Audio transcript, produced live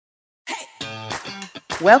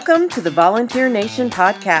Welcome to the Volunteer Nation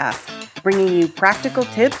podcast, bringing you practical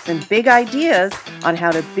tips and big ideas on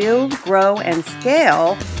how to build, grow, and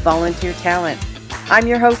scale volunteer talent. I'm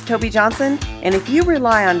your host, Toby Johnson, and if you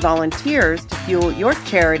rely on volunteers to fuel your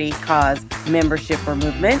charity, cause, membership, or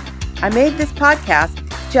movement, I made this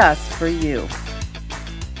podcast just for you.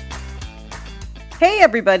 Hey,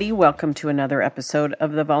 everybody. Welcome to another episode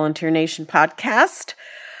of the Volunteer Nation podcast.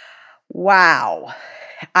 Wow.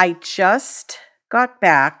 I just got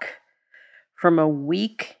back from a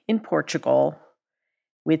week in Portugal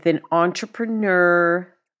with an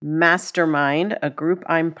entrepreneur mastermind, a group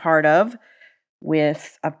I'm part of,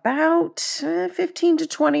 with about 15 to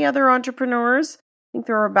 20 other entrepreneurs. I think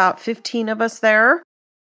there were about 15 of us there.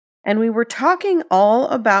 And we were talking all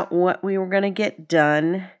about what we were going to get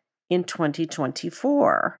done in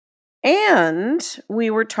 2024. And we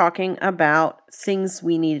were talking about things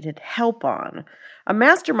we needed help on. A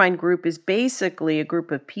mastermind group is basically a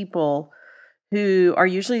group of people who are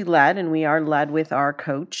usually led, and we are led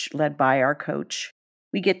by our coach.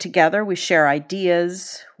 We get together, we share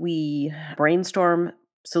ideas, we brainstorm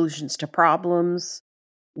solutions to problems,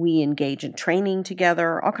 we engage in training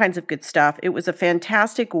together, all kinds of good stuff. It was a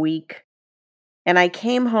fantastic week, and I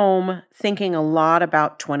came home thinking a lot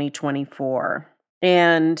about 2024.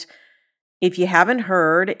 And if you haven't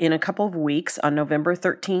heard, in a couple of weeks, on November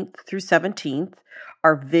 13th through 17th,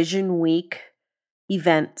 our Vision Week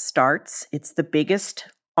event starts. It's the biggest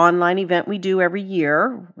online event we do every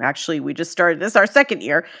year. Actually, we just started this our second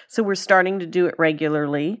year, so we're starting to do it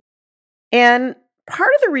regularly. And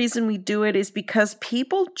part of the reason we do it is because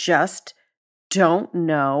people just don't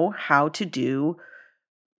know how to do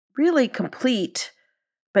really complete,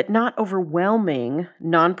 but not overwhelming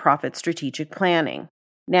nonprofit strategic planning.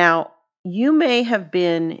 Now, you may have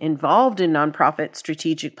been involved in nonprofit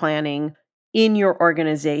strategic planning in your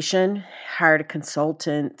organization, hired a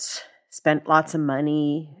consultant, spent lots of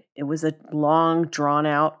money. It was a long,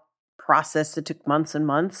 drawn-out process that took months and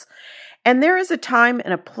months. And there is a time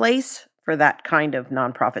and a place for that kind of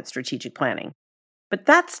nonprofit strategic planning. But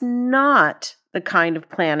that's not the kind of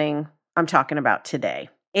planning I'm talking about today.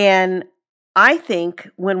 And I think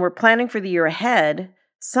when we're planning for the year ahead,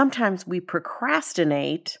 sometimes we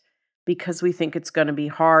procrastinate because we think it's going to be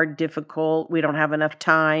hard, difficult, we don't have enough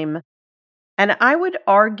time. And I would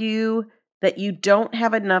argue that you don't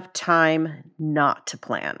have enough time not to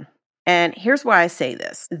plan. And here's why I say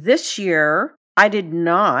this. This year,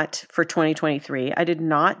 for 2023, I did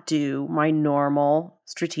not do my normal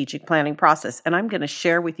strategic planning process. And I'm going to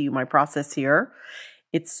share with you my process here.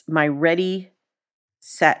 It's my ready,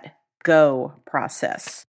 set, go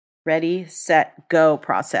process. Ready, set, go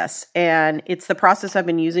process. And it's the process I've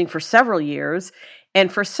been using for several years. And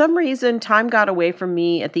for some reason, time got away from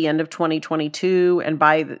me at the end of 2022. And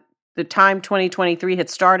by the time 2023 had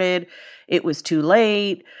started, it was too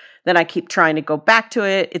late. Then I keep trying to go back to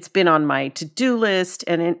it. It's been on my to-do list.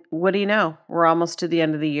 And what do you know? We're almost to the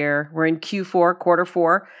end of the year. We're in Q4, quarter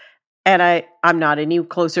four. And I'm not any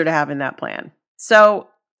closer to having that plan. So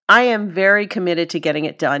I am very committed to getting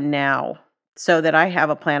it done now so that I have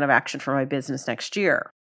a plan of action for my business next year.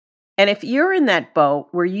 And if you're in that boat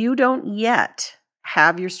where you don't yet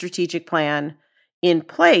have your strategic plan in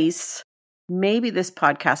place, maybe this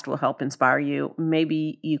podcast will help inspire you.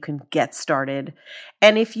 Maybe you can get started.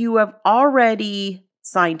 And if you have already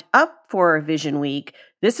signed up for Vision Week,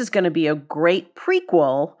 this is going to be a great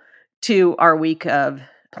prequel to our week of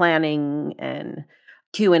planning and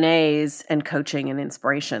Q&As and coaching and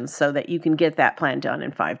inspiration so that you can get that plan done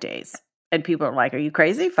in 5 days. And people are like, are you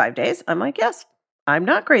crazy? 5 days? I'm like, yes. I'm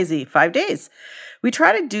not crazy. 5 days. We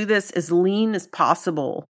try to do this as lean as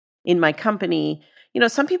possible in my company.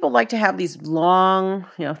 Some people like to have these long,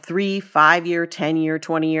 3, 5 year, 10 year,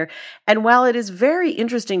 20 year. And while it is very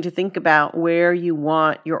interesting to think about where you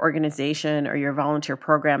want your organization or your volunteer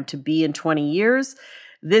program to be in 20 years,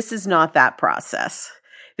 this is not that process.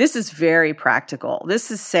 This is very practical.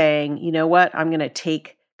 This is saying, you know what? I'm going to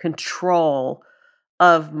take control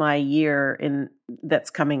of my year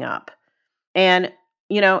that's coming up. And,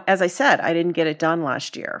 as I said, I didn't get it done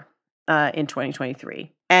last year in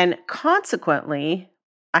 2023. And consequently,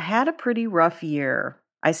 I had a pretty rough year.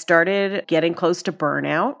 I started getting close to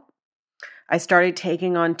burnout. I started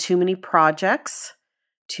taking on too many projects,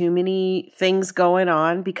 too many things going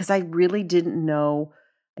on because I really didn't know.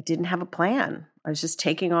 I didn't have a plan. I was just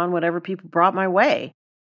taking on whatever people brought my way.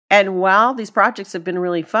 And while these projects have been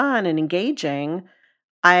really fun and engaging,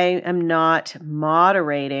 I am not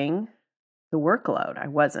moderating the workload. I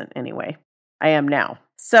wasn't anyway. I am now.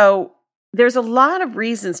 So there's a lot of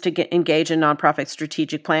reasons to engage in nonprofit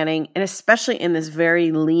strategic planning, and especially in this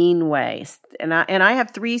very lean way. And I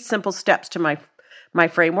have 3 simple steps to my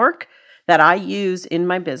framework that I use in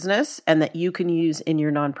my business and that you can use in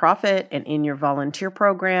your nonprofit and in your volunteer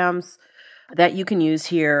programs that you can use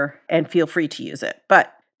here, and feel free to use it.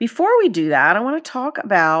 But before we do that, I want to talk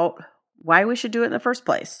about why we should do it in the first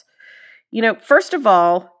place. First of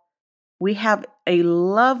all, we have a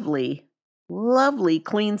lovely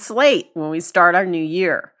clean slate when we start our new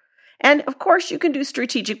year. And of course, you can do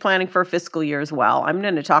strategic planning for a fiscal year as well. I'm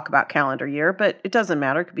going to talk about calendar year, but it doesn't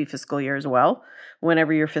matter. It could be fiscal year as well,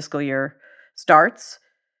 whenever your fiscal year starts.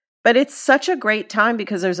 But it's such a great time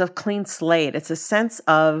because there's a clean slate. It's a sense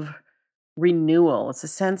of renewal. It's a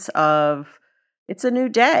sense of it's a new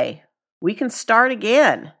day. We can start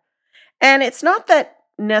again. And it's not that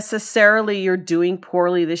necessarily you're doing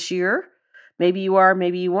poorly this year. Maybe you are,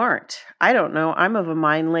 maybe you aren't. I don't know. I'm of a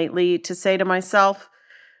mind lately to say to myself,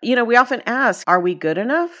 we often ask, are we good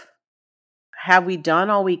enough? Have we done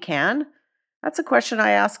all we can? That's a question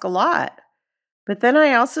I ask a lot. But then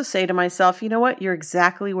I also say to myself, you know what? You're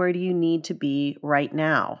exactly where you need to be right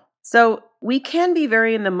now. So we can be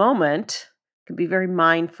very in the moment, can be very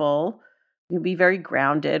mindful, we can be very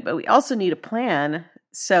grounded, but we also need a plan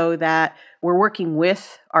so that we're working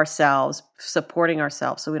with ourselves, supporting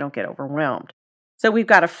ourselves so we don't get overwhelmed. So we've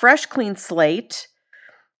got a fresh, clean slate.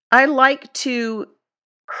 I like to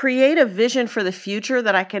create a vision for the future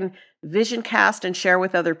that I can vision cast and share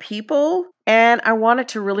with other people. And I want it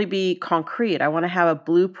to really be concrete. I want to have a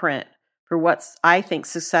blueprint for what I think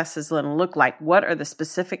success is going to look like. What are the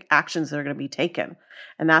specific actions that are going to be taken?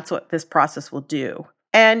 And that's what this process will do.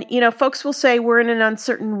 And, folks will say we're in an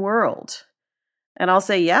uncertain world. And I'll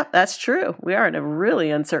say, yep, that's true. We are in a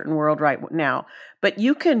really uncertain world right now. But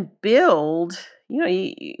you can build,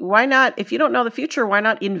 why not, if you don't know the future, why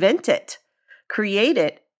not invent it? Create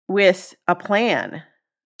it with a plan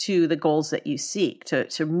to the goals that you seek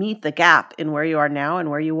to meet the gap in where you are now and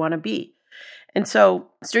where you want to be. And so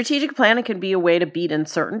strategic planning can be a way to beat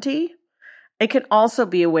uncertainty. It can also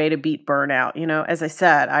be a way to beat burnout. As I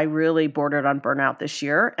said, I really bordered on burnout this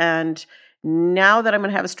year. And now that I'm going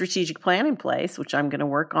to have a strategic plan in place, which I'm going to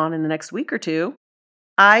work on in the next week or two,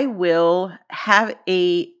 I will have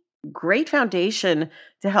a great foundation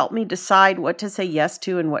to help me decide what to say yes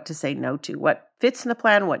to and what to say no to, what fits in the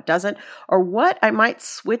plan, what doesn't, or what I might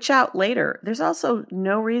switch out later. There's also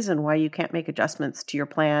no reason why you can't make adjustments to your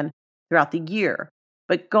plan throughout the year.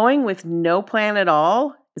 But going with no plan at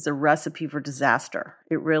all is a recipe for disaster.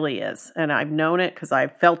 It really is. And I've known it because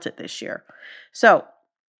I've felt it this year. So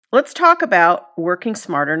let's talk about working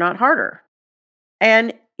smarter, not harder.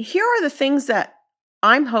 And here are the things that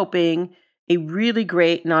I'm hoping a really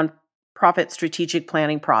great nonprofit strategic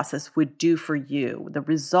planning process would do for you, the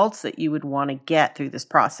results that you would want to get through this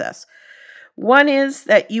process. One is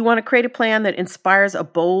that you want to create a plan that inspires a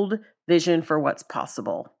bold vision for what's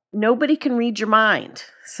possible. Nobody can read your mind,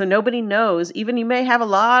 so nobody knows. Even you may have a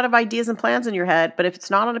lot of ideas and plans in your head, but if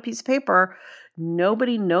it's not on a piece of paper,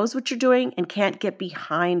 nobody knows what you're doing and can't get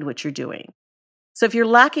behind what you're doing. So if you're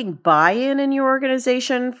lacking buy-in in your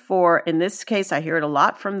organization in this case, I hear it a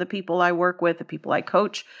lot from the people I work with, the people I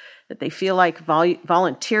coach, that they feel like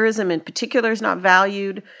volunteerism in particular is not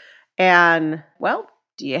valued. And, well,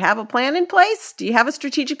 do you have a plan in place? Do you have a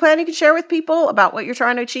strategic plan you can share with people about what you're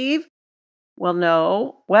trying to achieve? Well,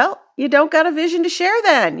 no. Well, you don't got a vision to share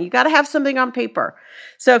then. You got to have something on paper.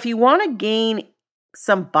 So if you want to gain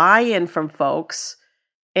some buy-in from folks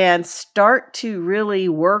and start to really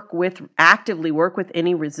actively work with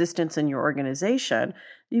any resistance in your organization,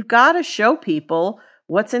 you've got to show people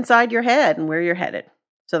what's inside your head and where you're headed.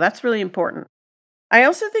 So that's really important. I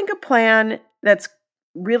also think a plan that's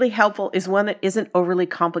really helpful is one that isn't overly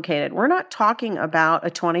complicated. We're not talking about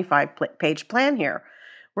a 25-page plan here.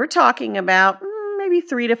 We're talking about maybe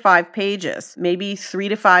 3 to 5 pages, maybe 3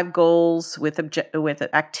 to 5 goals with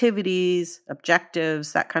activities,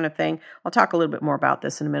 objectives, that kind of thing. I'll talk a little bit more about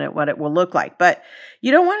this in a minute, what it will look like. But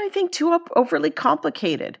you don't want anything too overly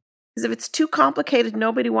complicated, because if it's too complicated,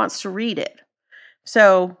 nobody wants to read it.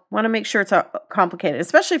 So want to make sure it's complicated,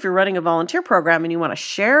 especially if you're running a volunteer program and you want to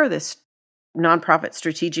share this nonprofit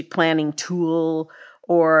strategic planning tool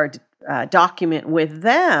or document with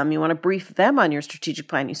them. You want to brief them on your strategic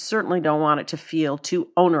plan. You certainly don't want it to feel too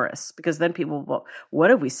onerous, because then people will, what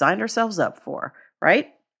have we signed ourselves up for,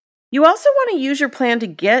 right? You also want to use your plan to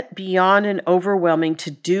get beyond an overwhelming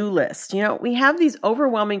to-do list. We have these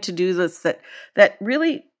overwhelming to-do lists that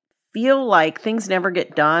really feel like things never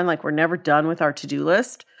get done, like we're never done with our to-do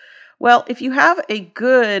list. Well, if you have a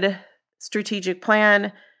good strategic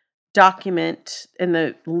plan document in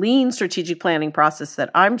the lean strategic planning process that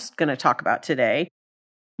I'm going to talk about today,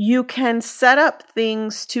 you can set up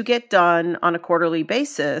things to get done on a quarterly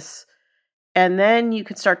basis, and then you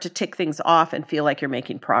can start to tick things off and feel like you're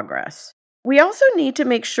making progress. We also need to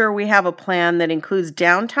make sure we have a plan that includes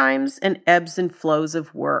downtimes and ebbs and flows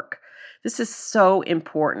of work. This is so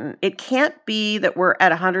important. It can't be that we're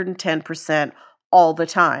at 110% all the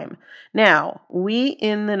time. Now, we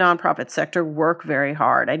in the nonprofit sector work very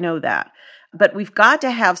hard. I know that. But we've got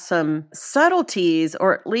to have some subtleties,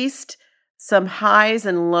 or at least some highs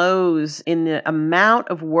and lows in the amount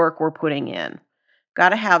of work we're putting in. Got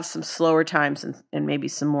to have some slower times and maybe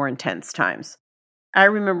some more intense times. I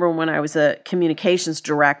remember when I was a communications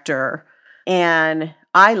director, and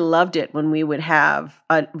I loved it when we would have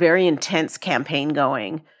a very intense campaign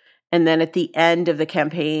going. And then at the end of the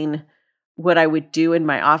campaign, what I would do in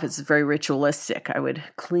my office is very ritualistic. I would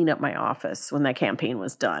clean up my office when that campaign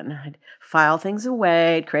was done. I'd file things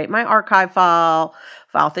away, create my archive file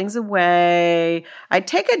things away. I'd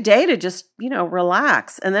take a day to just,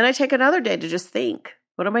 relax. And then I'd take another day to just think,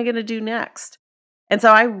 what am I going to do next? And so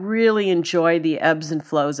I really enjoyed the ebbs and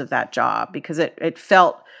flows of that job because it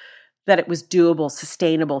felt that it was doable,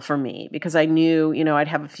 sustainable for me, because I knew, I'd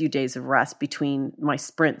have a few days of rest between my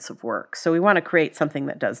sprints of work. So we want to create something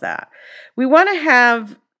that does that. We want to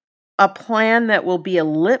have a plan that will be a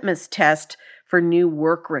litmus test for new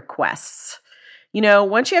work requests.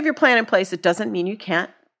 Once you have your plan in place, it doesn't mean you can't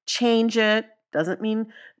change it. Doesn't mean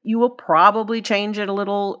you will probably change it a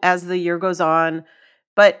little as the year goes on.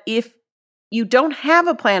 But if you don't have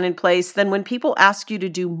a plan in place, then when people ask you to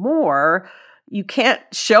do more, you can't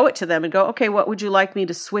show it to them and go, okay, what would you like me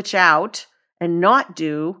to switch out and not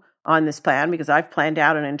do on this plan? Because I've planned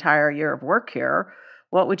out an entire year of work here.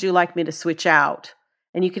 What would you like me to switch out?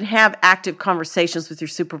 And you can have active conversations with your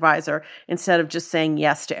supervisor instead of just saying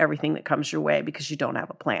yes to everything that comes your way because you don't have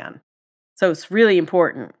a plan. So it's really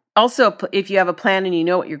important. Also, if you have a plan and you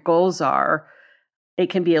know what your goals are, it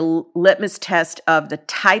can be a litmus test of the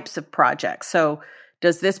types of projects. So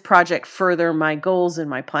does this project further my goals in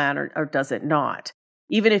my plan or does it not?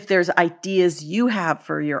 Even if there's ideas you have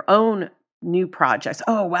for your own new projects.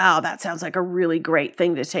 Oh, wow, that sounds like a really great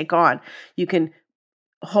thing to take on. You can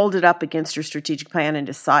hold it up against your strategic plan and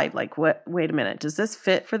decide wait a minute, does this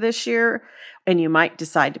fit for this year? And you might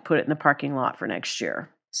decide to put it in the parking lot for next year.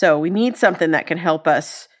 So we need something that can help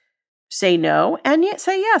us say no and yet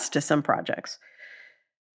say yes to some projects.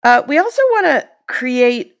 We also want to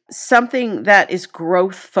create something that is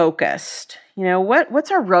growth focused.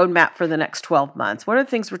 What's our roadmap for the next 12 months? What are the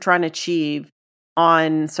things we're trying to achieve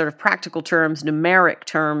on sort of practical terms, numeric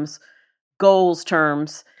terms, goals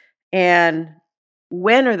terms, and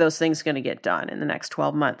when are those things going to get done in the next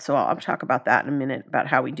 12 months? So I'll talk about that in a minute, about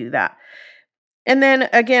how we do that. And then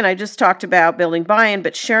again, I just talked about building buy-in,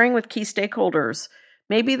 but sharing with key stakeholders.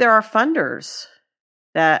 Maybe there are funders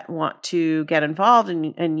that want to get involved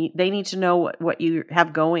and they need to know what you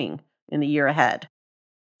have going in the year ahead.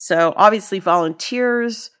 So obviously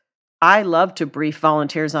volunteers, I love to brief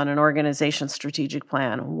volunteers on an organization's strategic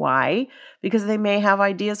plan. Why? Because they may have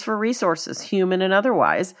ideas for resources, human and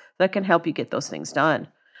otherwise, that can help you get those things done.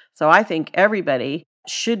 So I think everybody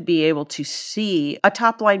should be able to see a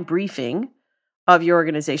top-line briefing of your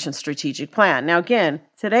organization's strategic plan. Now again,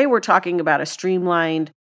 today we're talking about a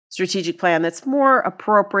streamlined strategic plan that's more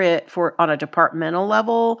appropriate for on a departmental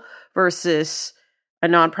level versus a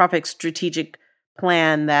nonprofit strategic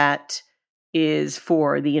plan that is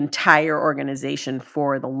for the entire organization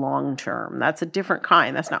for the long term. That's a different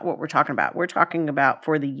kind. That's not what we're talking about. We're talking about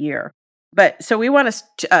for the year. But so we want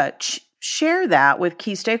to share that with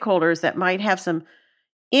key stakeholders that might have some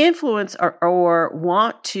influence or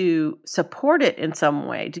want to support it in some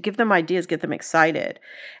way, to give them ideas, get them excited.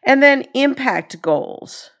 And then impact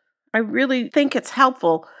goals. I really think it's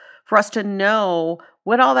helpful for us to know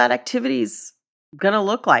what all that activity is going to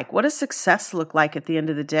look like. What does success look like at the end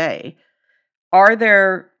of the day? Are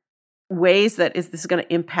there ways that this is going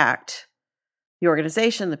to impact the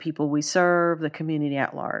organization, the people we serve, the community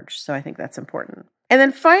at large? So I think that's important. And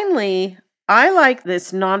then finally, I like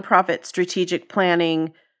this nonprofit strategic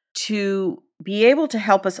planning to be able to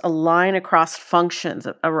help us align across functions,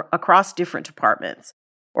 across different departments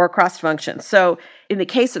or across functions. So in the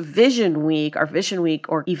case of Vision Week, our Vision Week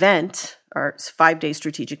or event, our 5-day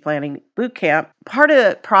strategic planning boot camp, part of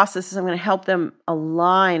the process is I'm going to help them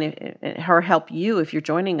align or help you, if you're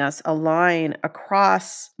joining us, align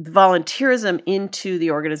across volunteerism into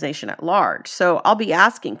the organization at large. So I'll be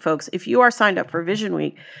asking folks, if you are signed up for Vision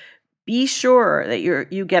Week, be sure that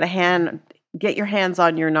you get your hands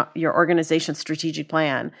on your organization's strategic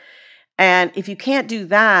plan And if you can't do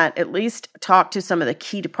that, at least talk to some of the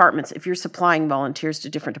key departments. If you're supplying volunteers to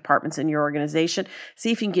different departments in your organization,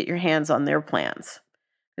 see if you can get your hands on their plans.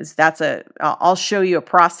 Because I'll show you a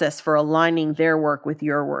process for aligning their work with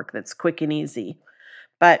your work that's quick and easy.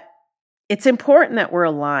 But it's important that we're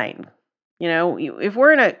aligned. If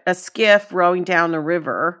we're in a skiff rowing down the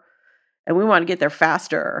river and we want to get there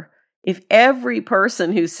faster, if every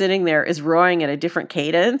person who's sitting there is rowing at a different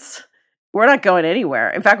cadence, we're not going anywhere.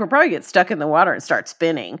 In fact, we'll probably get stuck in the water and start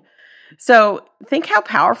spinning. So think how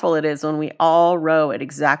powerful it is when we all row at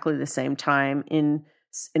exactly the same time in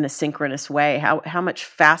a synchronous way, how much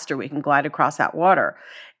faster we can glide across that water.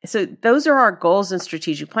 So those are our goals in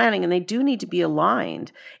strategic planning, and they do need to be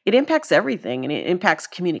aligned. It impacts everything, and it impacts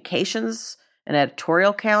communications and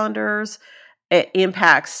editorial calendars. It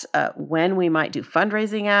impacts when we might do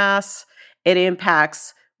fundraising asks. It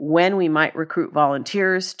impacts when we might recruit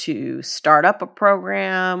volunteers to start up a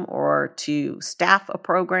program or to staff a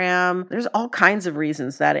program. There's all kinds of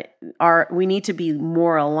reasons that we need to be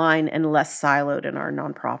more aligned and less siloed in our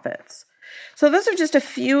nonprofits. So those are just a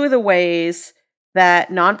few of the ways that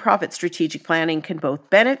nonprofit strategic planning can both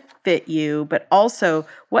benefit you, but also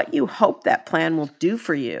what you hope that plan will do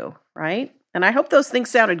for you, right? And I hope those things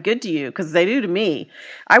sounded good to you, because they do to me.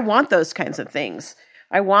 I want those kinds of things.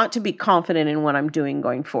 I want to be confident in what I'm doing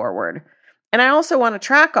going forward. And I also want to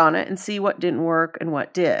track on it and see what didn't work and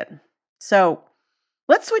what did. So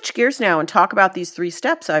let's switch gears now and talk about these 3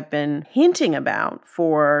 steps I've been hinting about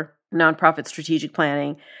for nonprofit strategic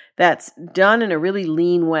planning that's done in a really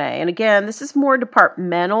lean way. And again, this is more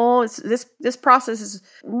departmental. This process is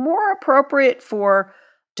more appropriate for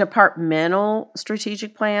departmental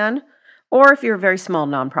strategic plan, or if you're a very small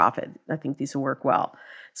nonprofit. I think these will work well.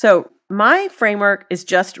 So my framework is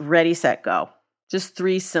just ready, set, go. Just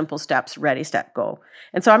 3 simple steps, ready, set, go.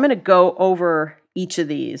 And so I'm going to go over each of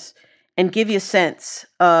these and give you a sense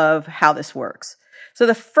of how this works. So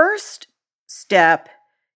the first step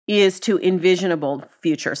is to envision a bold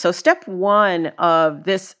future. So step 1 of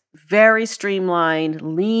this very streamlined,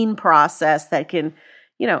 lean process that can,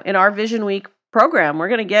 in our Vision Week program, we're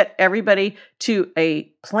going to get everybody to a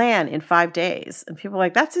plan in 5 days. And people are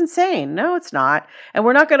like, that's insane. No, it's not. And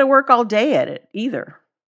we're not going to work all day at it either.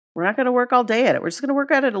 We're not going to work all day at it. We're just going to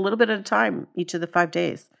work at it a little bit at a time each of the 5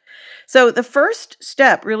 days. So the first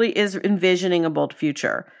step really is envisioning a bold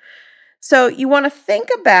future. So you want to think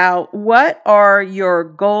about, what are your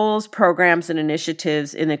goals, programs, and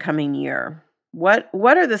initiatives in the coming year? What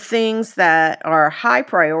are the things that are high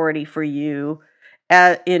priority for you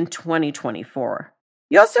in 2024?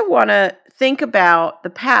 You also want to think about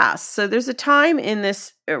the past. So there's a time in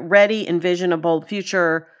this ready, envision a bold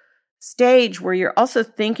future stage where you're also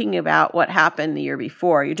thinking about what happened the year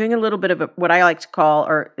before. You're doing a little bit of what I like to call,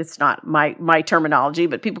 or it's not my terminology,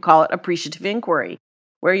 but people call it appreciative inquiry,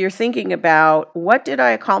 where you're thinking about, what did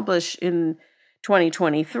I accomplish in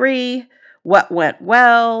 2023? What went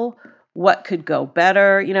well? What could go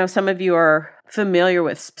better? Some of you are familiar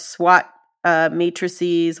with SWOT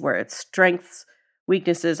matrices, where it's strengths,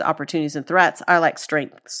 weaknesses, opportunities, and threats. I like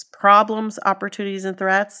strengths, problems, opportunities, and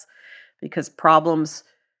threats, because problems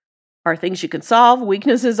are things you can solve.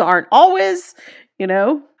 Weaknesses aren't always.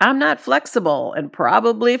 I'm not flexible, and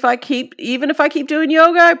probably if I keep doing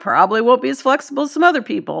yoga, I probably won't be as flexible as some other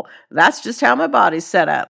people. That's just how my body's set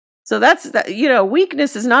up. So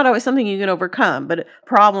weakness is not always something you can overcome, but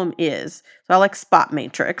problem is. So I like SPOT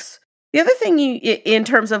matrix. The other thing, in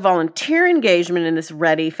terms of volunteer engagement in this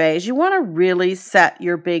ready phase, you want to really set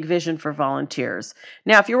your big vision for volunteers.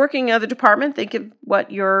 Now, if you're working in another department, think of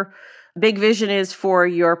what your big vision is for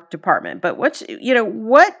your department. But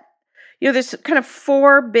there's kind of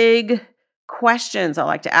 4 big questions I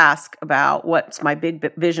like to ask about what's my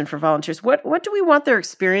big vision for volunteers. What do we want their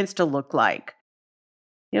experience to look like?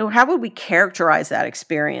 How would we characterize that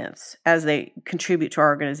experience as they contribute to our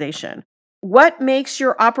organization? What makes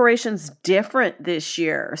your operations different this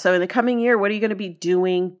year? So in the coming year, what are you going to be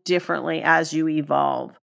doing differently as you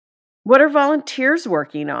evolve? What are volunteers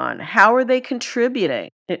working on? How are they contributing?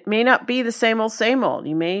 It may not be the same old.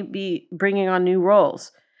 You may be bringing on new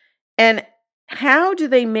roles. And how do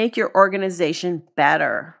they make your organization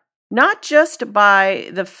better? Not just by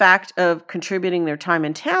the fact of contributing their time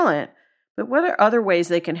and talent, but what are other ways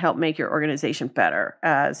they can help make your organization better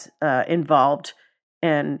as involved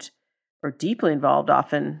or deeply involved,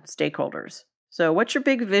 often, stakeholders? So what's your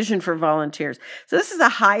big vision for volunteers? So this is a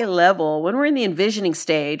high level. When we're in the envisioning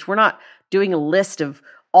stage, we're not doing a list of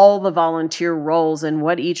all the volunteer roles and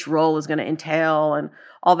what each role is going to entail and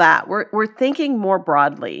all that. We're thinking more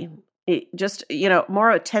broadly,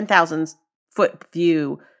 more a 10,000 foot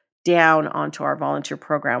view down onto our volunteer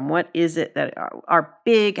program. What is it that our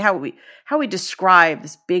big, how we describe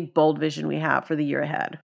this big, bold vision we have for the year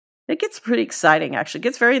ahead? It gets pretty exciting, actually. It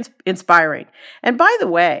gets very inspiring. And by the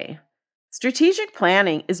way, strategic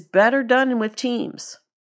planning is better done with teams.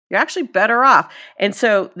 You're actually better off. And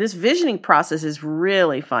so this visioning process is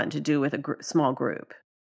really fun to do with a small group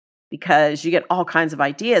because you get all kinds of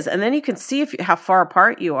ideas. And then you can see how far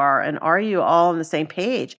apart you are and are you all on the same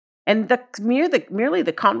page. And merely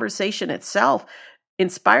the conversation itself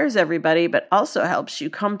inspires everybody, but also helps you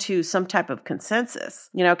come to some type of consensus,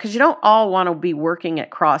 because you don't all want to be working at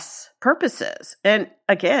cross purposes. And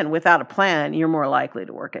again, without a plan, you're more likely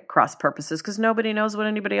to work at cross purposes because nobody knows what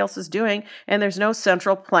anybody else is doing. And there's no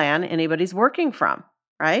central plan anybody's working from,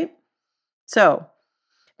 right? So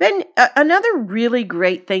then another really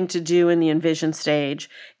great thing to do in the envision stage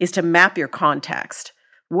is to map your context.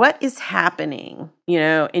 What is happening,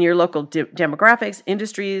 in your local demographics,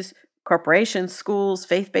 industries, corporations, schools,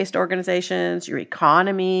 faith-based organizations, your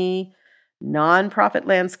economy, nonprofit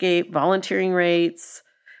landscape, volunteering rates,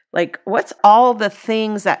 like what's all the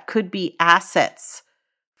things that could be assets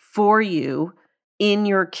for you in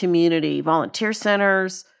your community, volunteer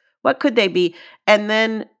centers, what could they be? And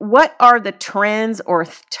then what are the trends or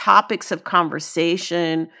topics of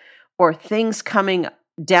conversation or things coming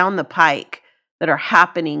down the pike that are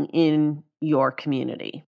happening in your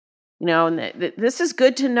community? And this is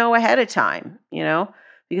good to know ahead of time,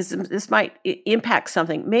 because this might impact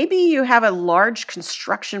something. Maybe you have a large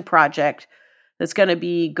construction project that's going to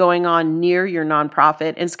be going on near your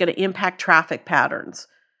nonprofit, and it's going to impact traffic patterns.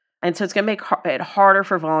 And so it's going to make it harder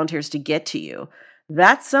for volunteers to get to you.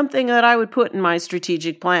 That's something that I would put in my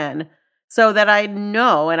strategic plan so that I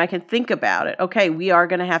know and I can think about it. Okay, we are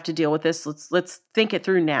going to have to deal with this. Let's think it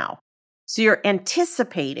through now. So you're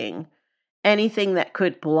anticipating anything that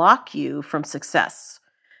could block you from success.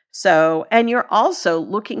 So, and you're also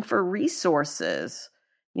looking for resources.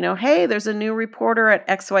 Hey, there's a new reporter at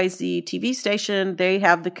XYZ TV station. They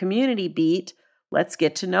have the community beat. Let's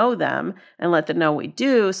get to know them and let them know what we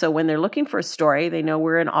do. So when they're looking for a story, they know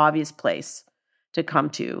we're an obvious place to come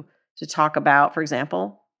to talk about, for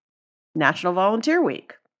example, National Volunteer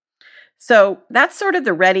Week. So that's sort of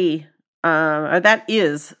the ready, that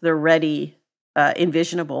is the ready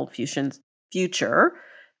envisionable future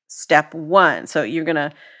step one. So you're going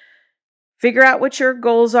to figure out what your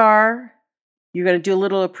goals are. You're going to do a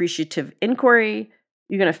little appreciative inquiry.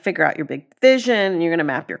 You're going to figure out your big vision, and you're going to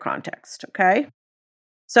map your context. Okay.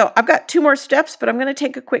 So I've got 2 more steps, but I'm going to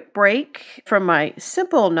take a quick break from my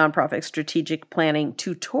simple nonprofit strategic planning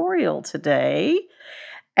tutorial today.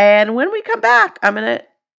 And when we come back, I'm going to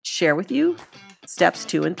share with you steps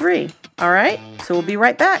 2 and 3. All right. So we'll be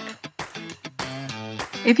right back.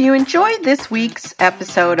 If you enjoyed this week's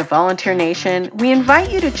episode of Volunteer Nation, we invite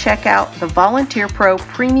you to check out the Volunteer Pro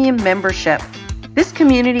Premium Membership. This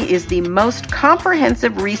community is the most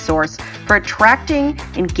comprehensive resource for attracting,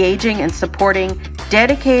 engaging, and supporting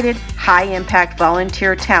dedicated, high-impact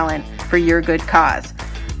volunteer talent for your good cause.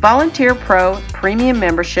 Volunteer Pro Premium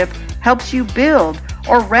Membership helps you build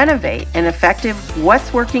or renovate an effective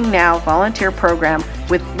What's Working Now volunteer program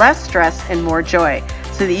with less stress and more joy,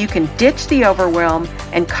 so that you can ditch the overwhelm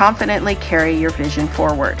and confidently carry your vision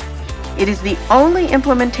forward. It is the only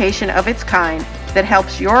implementation of its kind that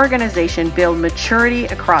helps your organization build maturity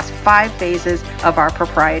across 5 phases of our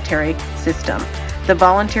proprietary system, the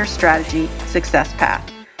Volunteer Strategy Success Path.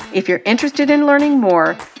 If you're interested in learning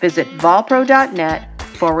more, visit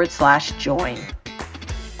volpro.net/join.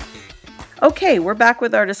 Okay, we're back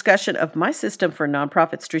with our discussion of my system for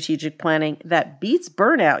nonprofit strategic planning that beats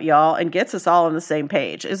burnout, y'all, and gets us all on the same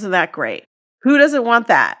page. Isn't that great? Who doesn't want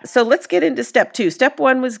that? So let's get into step 2. Step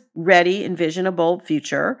 1 was ready, envision a bold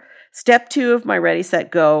future. Step 2 of my Ready, Set,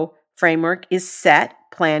 Go framework is set,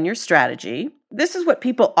 plan your strategy. This is what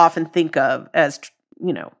people often think of as,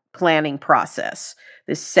 planning process,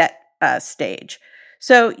 this set stage.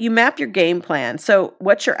 So you map your game plan. So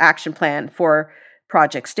what's your action plan for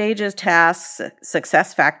project stages, tasks,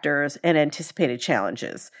 success factors, and anticipated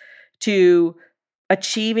challenges to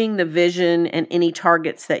achieving the vision and any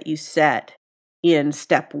targets that you set in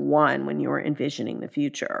step 1 when you were envisioning the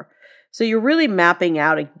future. So you're really mapping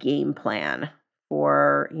out a game plan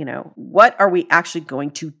for, what are we actually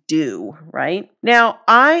going to do, right? Now,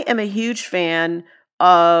 I am a huge fan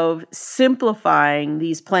of simplifying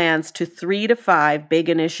these plans to 3 to 5 big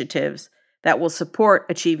initiatives that will support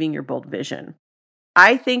achieving your bold vision.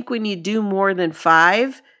 I think when you do more than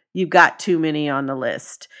 5, you've got too many on the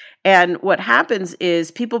list. And what happens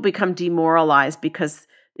is people become demoralized because,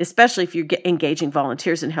 especially if you're engaging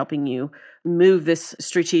volunteers and helping you move this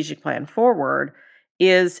strategic plan forward,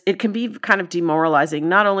 is it can be kind of demoralizing,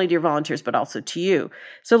 not only to your volunteers, but also to you.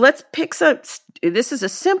 So let's pick this is a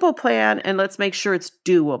simple plan, and let's make sure it's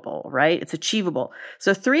doable, right? It's achievable.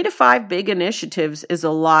 So 3 to 5 big initiatives is a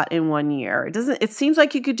lot in one year. It seems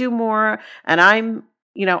like you could do more. And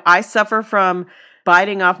I suffer from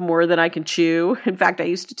biting off more than I can chew. In fact, I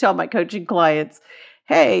used to tell my coaching clients,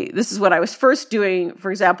 hey, this is what I was first doing,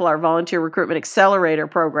 for example, our volunteer recruitment accelerator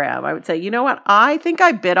program. I would say, you know what? I think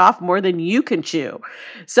I bit off more than you can chew.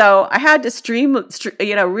 So I had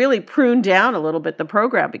to really prune down a little bit the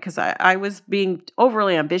program because I was being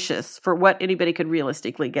overly ambitious for what anybody could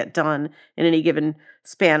realistically get done in any given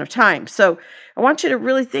span of time. So I want you to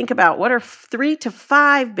really think about what are 3 to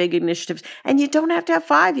 5 big initiatives. And you don't have to have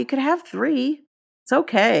 5. You could have 3. It's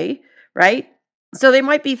okay, right? So they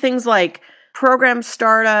might be things like program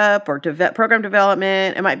startup or program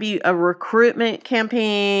development. It might be a recruitment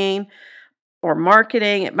campaign or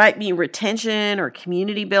marketing. It might be retention or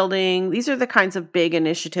community building. These are the kinds of big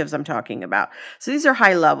initiatives I'm talking about. So these are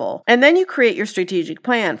high level. And then you create your strategic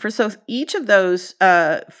plan. So each of those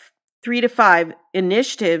 3 to 5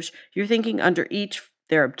 initiatives, you're thinking under each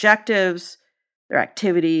their objectives, their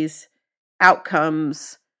activities,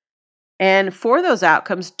 outcomes. And for those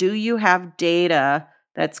outcomes, do you have data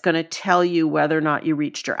that's going to tell you whether or not you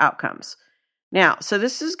reached your outcomes? Now, so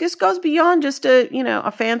this goes beyond just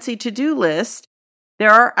a fancy to-do list.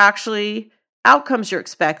 There are actually outcomes you're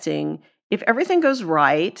expecting. If everything goes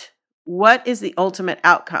right, what is the ultimate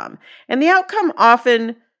outcome? And the outcome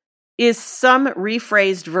often is some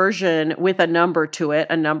rephrased version with a number to it,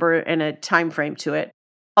 a number and a time frame to it,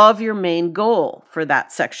 of your main goal for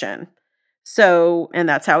that section. So, and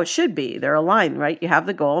that's how it should be. They're aligned, right? You have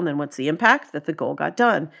the goal, and then what's the impact? That the goal got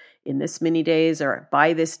done in this many days or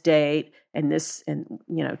by this date and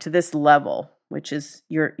to this level, which is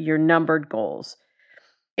your numbered goals.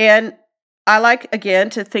 And I like, again,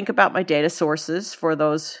 to think about my data sources for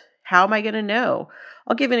those. How am I going to know?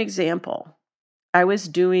 I'll give an example. I was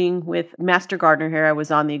doing with Master Gardener here. I was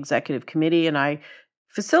on the executive committee, and I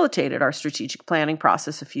facilitated our strategic planning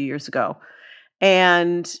process a few years ago.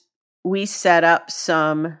 And we set up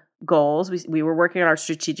some goals. We were working on our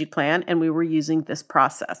strategic plan, and we were using this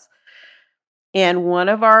process. And one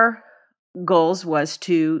of our goals was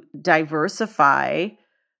to diversify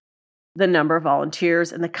the number of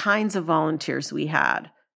volunteers and the kinds of volunteers we had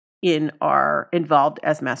involved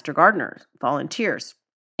as Master Gardeners, volunteers.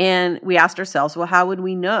 And we asked ourselves, well, how would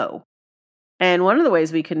we know? And one of the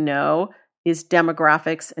ways we can know is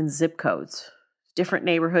demographics and zip codes. Different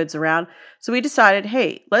neighborhoods around. So we decided,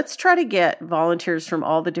 hey, let's try to get volunteers from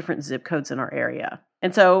all the different zip codes in our area.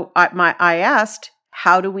 And so I asked,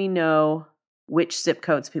 how do we know which zip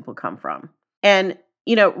codes people come from? And,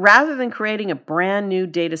 rather than creating a brand new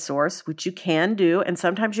data source, which you can do, and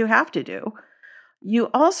sometimes you have to do, you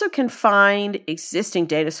also can find existing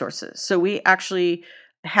data sources. So we actually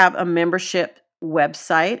have a membership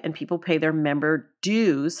website, and people pay their member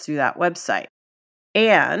dues through that website.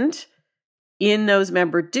 And in those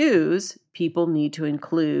member dues, people need to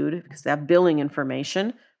include, because they have billing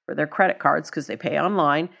information for their credit cards because they pay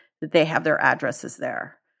online, that they have their addresses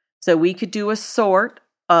there. So we could do a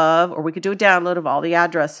we could do a download of all the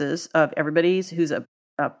addresses of everybody who's a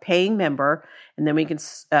paying member, and then we can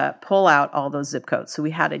pull out all those zip codes. So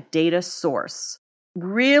we had a data source.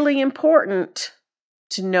 Really important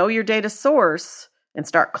to know your data source and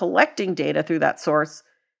start collecting data through that source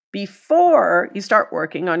before you start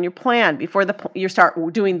working on your plan, before you start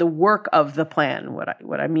doing the work of the plan,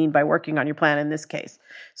 what I mean by working on your plan in this case.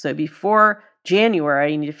 So before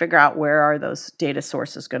January, you need to figure out where are those data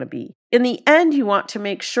sources going to be. In the end, you want to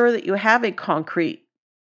make sure that you have a concrete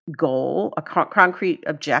goal, concrete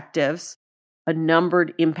objectives, a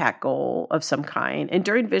numbered impact goal of some kind. And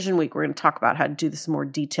during Vision Week, we're going to talk about how to do this in more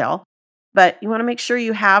detail. But you want to make sure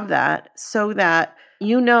you have that so that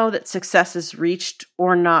you know that success is reached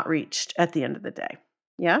or not reached at the end of the day.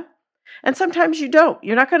 Yeah? And sometimes you don't.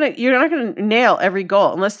 You're not going to nail every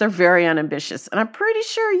goal unless they're very unambitious. And I'm pretty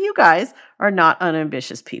sure you guys are not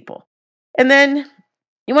unambitious people. And then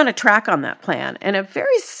you want to track on that plan. And a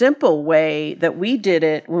very simple way that we did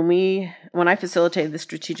it when I facilitated the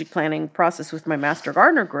strategic planning process with my Master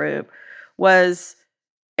Gardener group was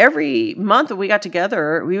every month that we got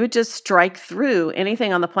together, we would just strike through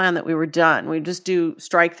anything on the plan that we were done. We'd just do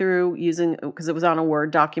strike through because it was on a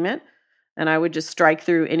Word document. And I would just strike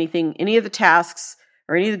through any of the tasks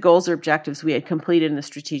or any of the goals or objectives we had completed in the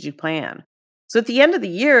strategic plan. So at the end of the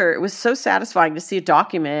year, it was so satisfying to see a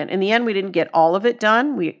document. In the end, we didn't get all of it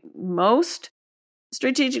done. Most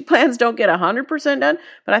strategic plans don't get 100% done,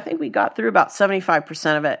 but I think we got through about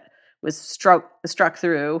 75% of it was struck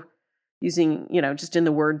through using, just in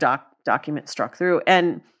the Word document struck through.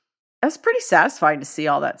 And that's pretty satisfying to see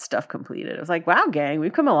all that stuff completed. It was like, wow, gang,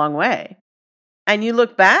 we've come a long way. And you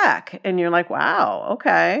look back and you're like, wow,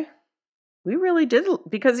 okay, we really did.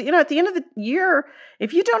 Because, at the end of the year,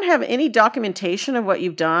 if you don't have any documentation of what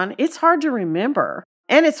you've done, it's hard to remember.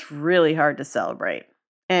 And it's really hard to celebrate.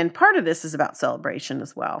 And part of this is about celebration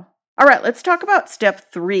as well. All right, let's talk about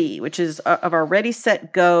step 3, which is of our Ready,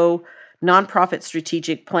 Set, Go nonprofit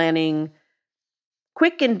strategic planning,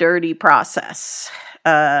 quick and dirty process.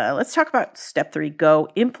 Let's talk about step 3, go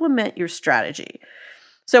implement your strategy.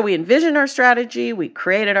 So we envisioned our strategy, we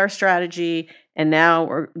created our strategy, and now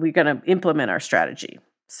we're going to implement our strategy.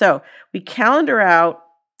 So we calendar out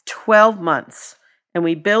 12 months and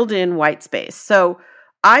we build in white space. So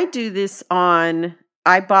I do this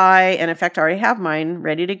I buy, and in fact, I already have mine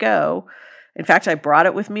ready to go. In fact, I brought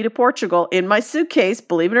it with me to Portugal in my suitcase,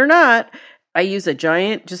 believe it or not. I use a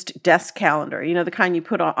giant just desk calendar, the kind you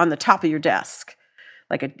put on the top of your desk,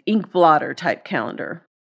 like an ink blotter type calendar.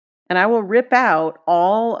 And I will rip out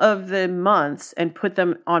all of the months and put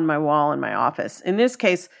them on my wall in my office. In this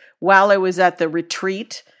case, while I was at the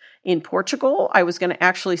retreat in Portugal, I was going to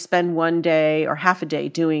actually spend one day or half a day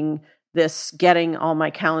doing this, getting all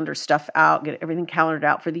my calendar stuff out, get everything calendared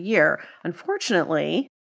out for the year. Unfortunately,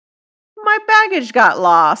 my baggage got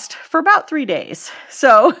lost for about 3 days.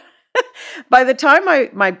 So by the time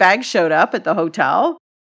my bag showed up at the hotel,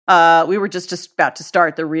 we were just about to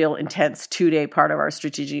start the real intense 2-day part of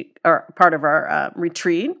our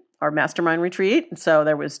retreat, our mastermind retreat. And so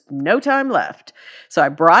there was no time left. So I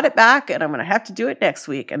brought it back, and I'm going to have to do it next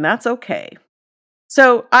week, and that's okay.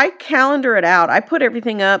 So I calendar it out. I put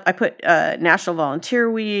everything up. I put National Volunteer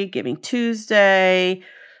Week, Giving Tuesday,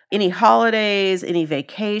 any holidays, any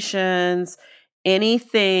vacations,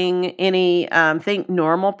 anything, think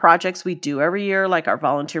normal projects we do every year, like our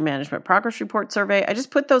volunteer management progress report survey. I just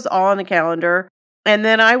put those all on the calendar. And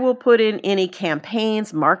then I will put in any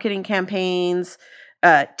campaigns, marketing campaigns,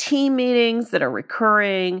 team meetings that are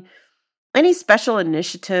recurring, any special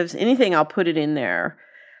initiatives, anything, I'll put it in there.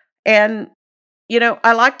 And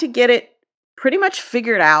I like to get it pretty much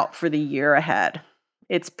figured out for the year ahead.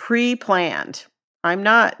 It's pre-planned. I'm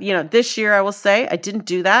not, this year I will say I didn't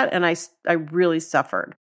do that, and I really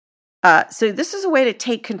suffered. So this is a way to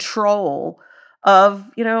take control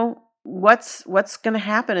of, what's going to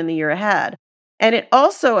happen in the year ahead. And it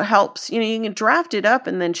also helps, you can draft it up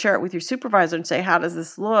and then share it with your supervisor and say, how does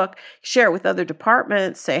this look? Share it with other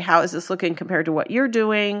departments, say, how is this looking compared to what you're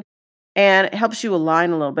doing? And it helps you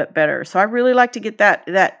align a little bit better. So I really like to get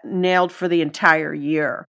that nailed for the entire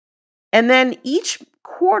year. And then each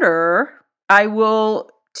quarter, I will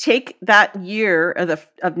take that year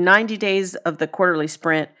of 90 days of the quarterly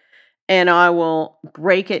sprint, and I will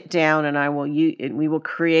break it down, and we will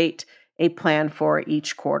create a plan for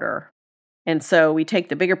each quarter. And so we take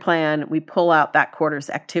the bigger plan, we pull out that quarter's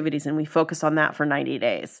activities, and we focus on that for 90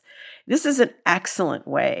 days. This is an excellent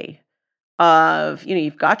way of,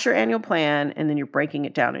 you've got your annual plan, and then you're breaking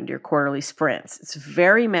it down into your quarterly sprints. It's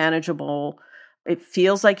very manageable. It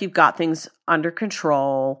feels like you've got things under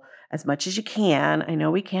control as much as you can. I know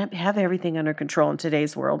we can't have everything under control in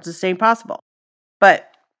today's world. It's just impossible. But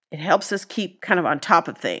it helps us keep kind of on top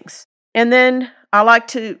of things. And then I like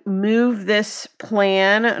to move this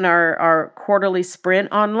plan and our quarterly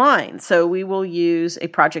sprint online. So we will use a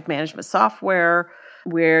project management software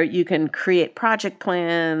where you can create project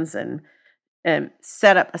plans and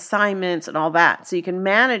set up assignments and all that. So you can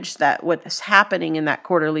manage what's happening in that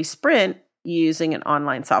quarterly sprint using an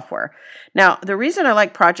online software. Now, the reason I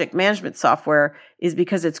like project management software is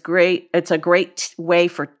because it's great. It's a great way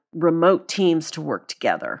for remote teams to work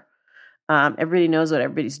together. Everybody knows what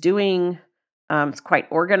everybody's doing. It's quite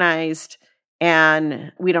organized,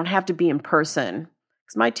 and we don't have to be in person.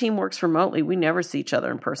 Because my team works remotely, we never see each other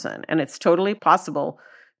in person, and it's totally possible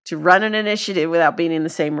to run an initiative without being in the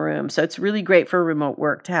same room. So it's really great for remote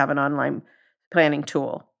work to have an online planning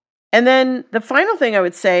tool. And then the final thing I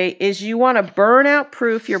would say is you want to burnout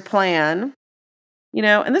proof your plan,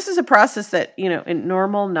 and this is a process that, in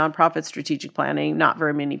normal nonprofit strategic planning, not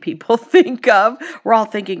very many people think of. We're all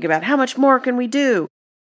thinking about how much more can we do?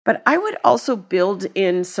 But I would also build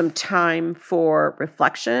in some time for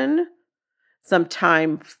reflection, some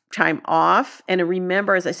time off. And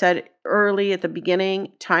remember, as I said early at the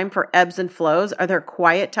beginning, time for ebbs and flows. Are there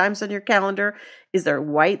quiet times on your calendar? Is there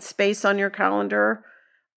white space on your calendar?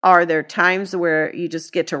 Are there times where you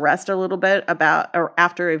just get to rest a little bit or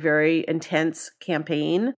after a very intense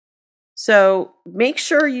campaign? So make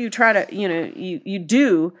sure you try to, you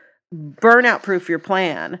do burnout proof your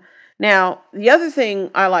plan. Now, the other thing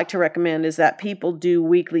I like to recommend is that people do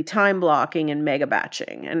weekly time blocking and mega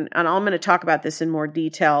batching. And I'm going to talk about this in more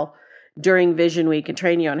detail during Vision Week and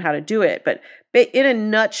train you on how to do it. But in a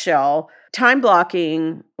nutshell, time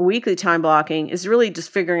blocking, weekly time blocking, is really just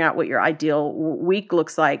figuring out what your ideal week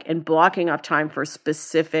looks like and blocking off time for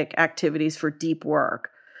specific activities for deep work.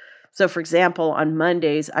 So, for example, on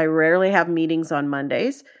Mondays, I rarely have meetings on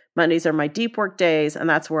Mondays. Mondays are my deep work days, and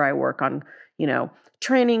that's where I work on,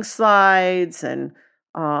 training slides and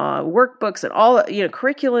workbooks and all,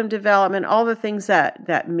 curriculum development, all the things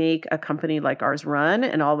that make a company like ours run,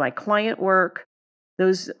 and all my client work.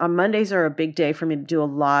 Those Mondays are a big day for me to do a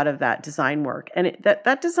lot of that design work. And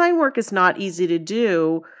that design work is not easy to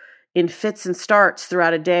do in fits and starts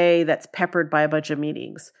throughout a day that's peppered by a bunch of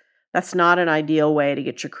meetings. That's not an ideal way to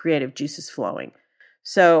get your creative juices flowing.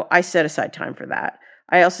 So I set aside time for that.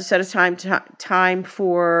 I also set aside time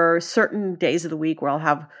for certain days of the week where I'll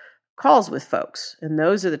have calls with folks. And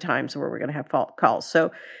those are the times where we're going to have calls.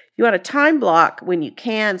 So you want to time block when you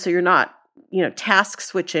can, so you're not, task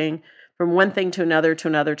switching from one thing to another, to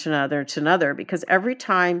another, to another, to another, because every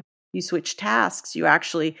time you switch tasks,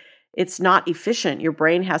 it's not efficient. Your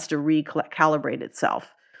brain has to recalibrate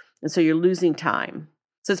itself. And so you're losing time.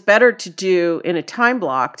 So it's better to do in a time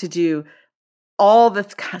block to do all the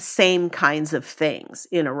same kinds of things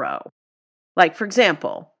in a row. Like, for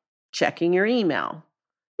example, checking your email.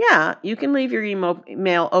 Yeah, you can leave your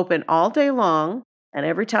email open all day long, and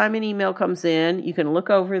every time an email comes in, you can look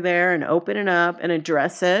over there and open it up and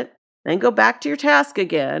address it, then go back to your task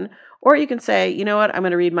again. Or you can say, you know what, I'm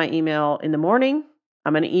going to read my email in the morning.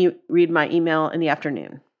 I'm going to read my email in the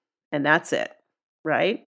afternoon. And that's it,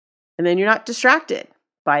 right? And then you're not distracted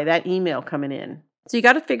by that email coming in. So you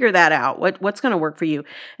got to figure that out, what's going to work for you.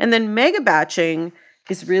 And then mega batching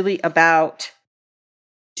is really about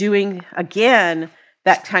doing, again,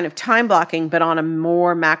 that kind of time blocking, but on a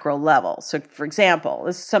more macro level. So, for example,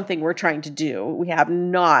 this is something we're trying to do. We have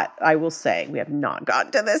not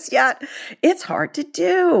gotten to this yet. It's hard to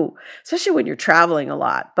do, especially when you're traveling a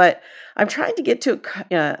lot. But I'm trying to get to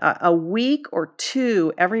a week or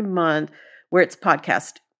two every month where it's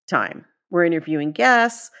podcast time. We're interviewing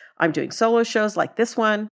guests. I'm doing solo shows like this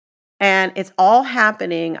one. And it's all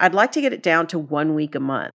happening. I'd like to get it down to 1 week a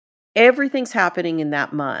month. Everything's happening in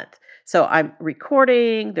that month. So I'm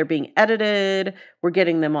recording, they're being edited, we're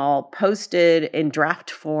getting them all posted in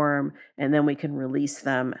draft form, and then we can release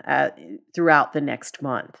them throughout the next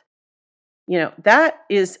month. That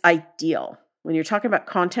is ideal when you're talking about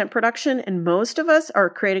content production, and most of us are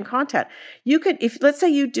creating content. You could, let's say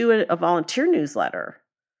you do a volunteer newsletter.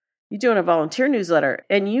 You're doing a volunteer newsletter,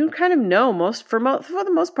 and you kind of know for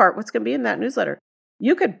the most part what's going to be in that newsletter.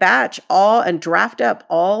 You could batch all and draft up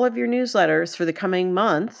all of your newsletters for the coming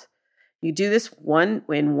month. You do this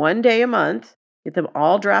in 1 day a month, get them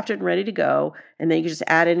all drafted and ready to go, and then you can just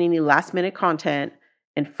add in any last minute content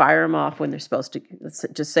and fire them off when they're supposed to. Let's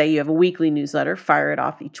just say you have a weekly newsletter, fire it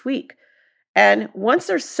off each week. And once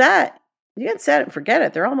they're set, you can set it and forget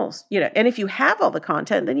it. They're almost, and if you have all the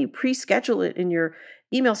content, then you pre-schedule it in your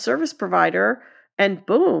email service provider, and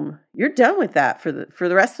boom, you're done with that for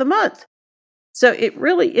the rest of the month. So it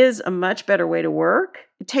really is a much better way to work.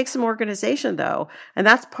 It takes some organization, though, and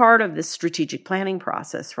that's part of this strategic planning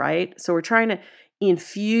process, right? So we're trying to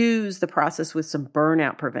infuse the process with some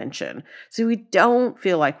burnout prevention so we don't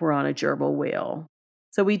feel like we're on a gerbil wheel.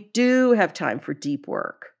 So we do have time for deep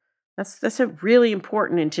work. That's really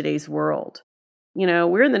important in today's world.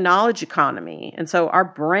 We're in the knowledge economy, and so our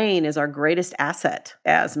brain is our greatest asset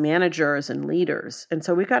as managers and leaders. And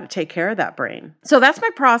so we've got to take care of that brain. So that's my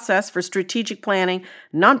process for strategic planning,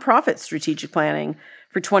 nonprofit strategic planning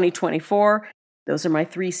for 2024. Those are my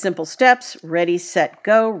 3 simple steps: ready, set,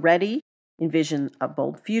 go. Ready, envision a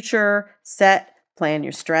bold future. Set, plan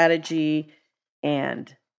your strategy.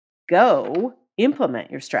 And go,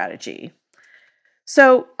 implement your strategy.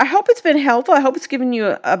 So I hope it's been helpful. I hope it's given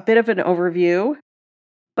you a bit of an overview.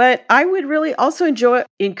 But I would really also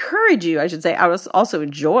encourage you, I would also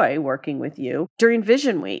enjoy working with you during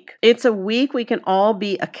Vision Week. It's a week we can all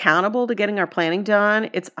be accountable to getting our planning done.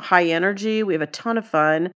 It's high energy. We have a ton of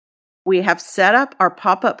fun. We have set up our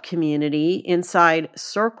pop-up community inside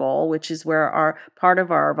Circle, which is where part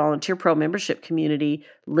of our Volunteer Pro membership community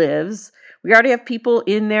lives. We already have people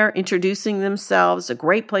in there introducing themselves, a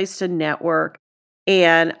great place to network.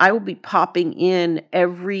 And I will be popping in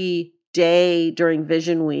every day during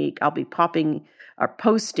Vision Week. I'll be posting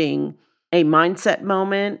a mindset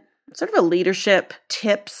moment, sort of a leadership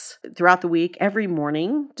tips throughout the week every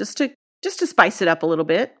morning, just to spice it up a little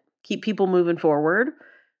bit, keep people moving forward.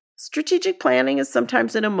 Strategic planning is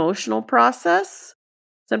sometimes an emotional process.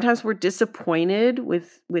 Sometimes we're disappointed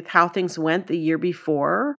with how things went the year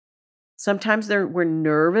before. Sometimes we're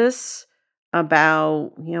nervous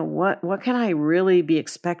about, what can I really be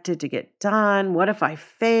expected to get done? What if I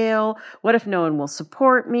fail? What if no one will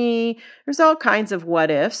support me? There's all kinds of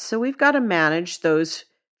what ifs. So we've got to manage those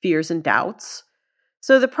fears and doubts.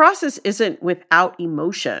 So the process isn't without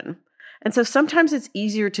emotion. And so sometimes it's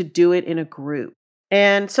easier to do it in a group.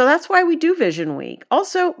 And so that's why we do Vision Week.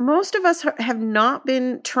 Also, most of us have not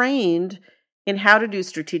been trained in how to do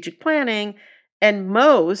strategic planning. And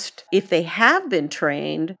most, if they have been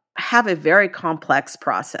trained, have a very complex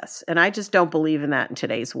process. And I just don't believe in that in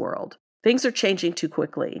today's world. Things are changing too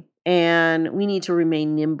quickly and we need to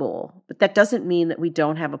remain nimble. But that doesn't mean that we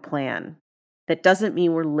don't have a plan. That doesn't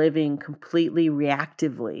mean we're living completely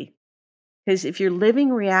reactively. Because if you're living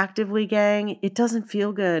reactively, gang, it doesn't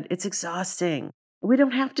feel good. It's exhausting. We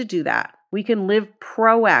don't have to do that. We can live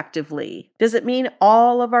proactively. Does it mean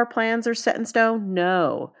all of our plans are set in stone?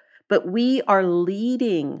 No. But we are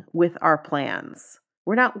leading with our plans.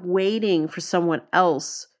 We're not waiting for someone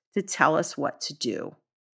else to tell us what to do.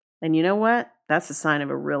 And you know what? That's a sign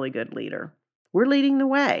of a really good leader. We're leading the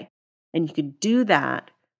way. And you can do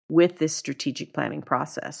that with this strategic planning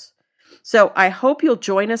process. So I hope you'll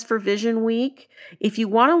join us for Vision Week. If you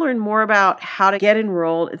want to learn more about how to get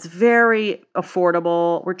enrolled, it's very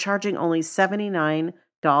affordable. We're charging only $79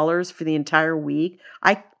 for the entire week.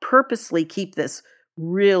 I purposely keep this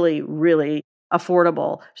really, really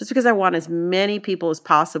affordable just because I want as many people as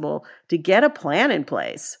possible to get a plan in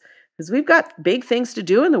place because we've got big things to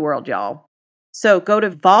do in the world, y'all. So go to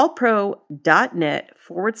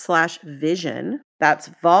volpro.net/vision. That's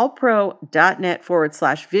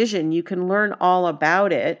volpro.net/vision. You can learn all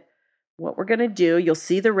about it, what we're going to do. You'll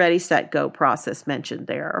see the Ready, Set, Go process mentioned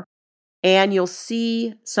there. And you'll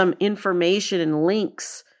see some information and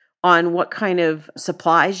links on what kind of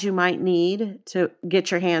supplies you might need to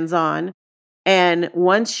get your hands on. And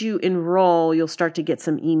once you enroll, you'll start to get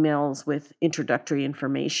some emails with introductory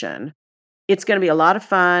information. It's going to be a lot of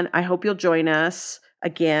fun. I hope you'll join us.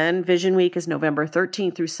 Again, Vision Week is November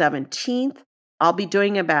 13th through 17th. I'll be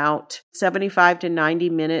doing about 75 to 90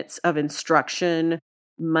 minutes of instruction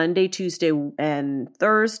Monday, Tuesday, and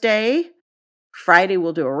Thursday. Friday,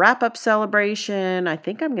 we'll do a wrap-up celebration. I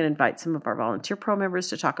think I'm going to invite some of our Volunteer Pro members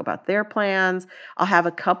to talk about their plans. I'll have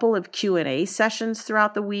a couple of Q&A sessions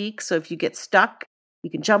throughout the week. So if you get stuck, you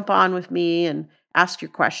can jump on with me and ask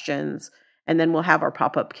your questions. And then we'll have our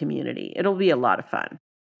pop-up community. It'll be a lot of fun.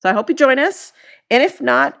 So I hope you join us. And if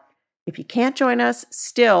not, if you can't join us,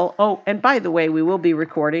 still, and by the way, we will be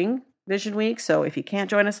recording Vision Week. So if you can't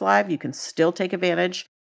join us live, you can still take advantage.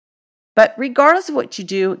 But regardless of what you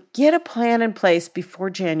do, get a plan in place before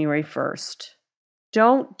January 1st.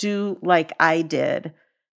 Don't do like I did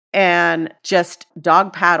and just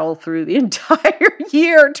dog paddle through the entire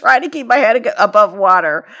year trying to keep my head above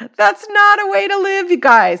water. That's not a way to live, you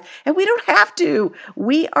guys. And we don't have to.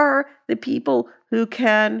 We are the people who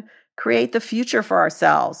can create the future for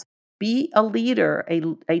ourselves. Be a leader.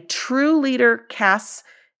 A true leader casts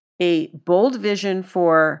a bold vision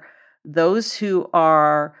for those who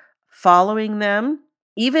are following them.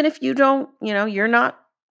 Even if you don't, you're not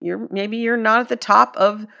at the top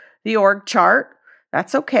of the org chart.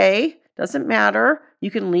 That's okay. Doesn't matter. You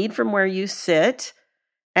can lead from where you sit.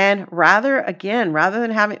 And rather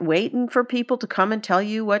than waiting for people to come and tell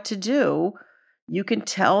you what to do, you can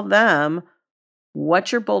tell them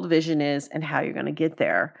what your bold vision is and how you're going to get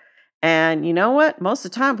there. And you know what? Most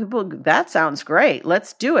of the time, people, that sounds great.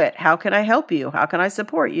 Let's do it. How can I help you? How can I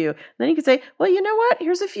support you? And then you can say, well, you know what?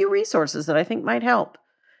 Here's a few resources that I think might help.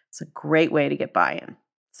 It's a great way to get buy-in.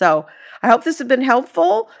 So I hope this has been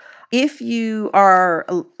helpful. If you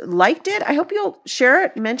liked it, I hope you'll share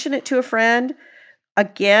it, mention it to a friend.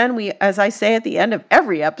 Again, as I say at the end of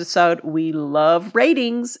every episode, we love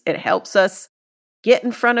ratings. It helps us get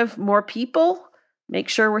in front of more people. Make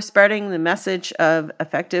sure we're spreading the message of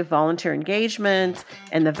effective volunteer engagement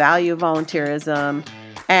and the value of volunteerism.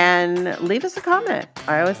 And leave us a comment.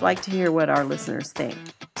 I always like to hear what our listeners think.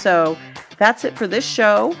 So that's it for this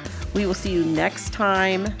show. We will see you next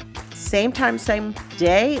time, same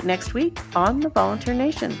day next week on the Volunteer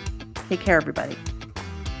Nation. Take care, everybody.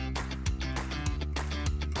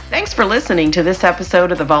 Thanks for listening to this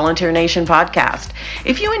episode of the Volunteer Nation podcast.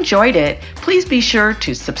 If you enjoyed it, please be sure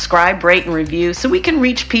to subscribe, rate, and review so we can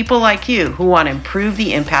reach people like you who want to improve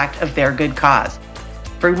the impact of their good cause.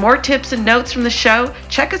 For more tips and notes from the show,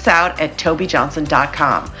 check us out at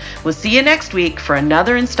tobyjohnson.com. We'll see you next week for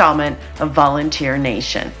another installment of Volunteer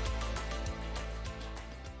Nation.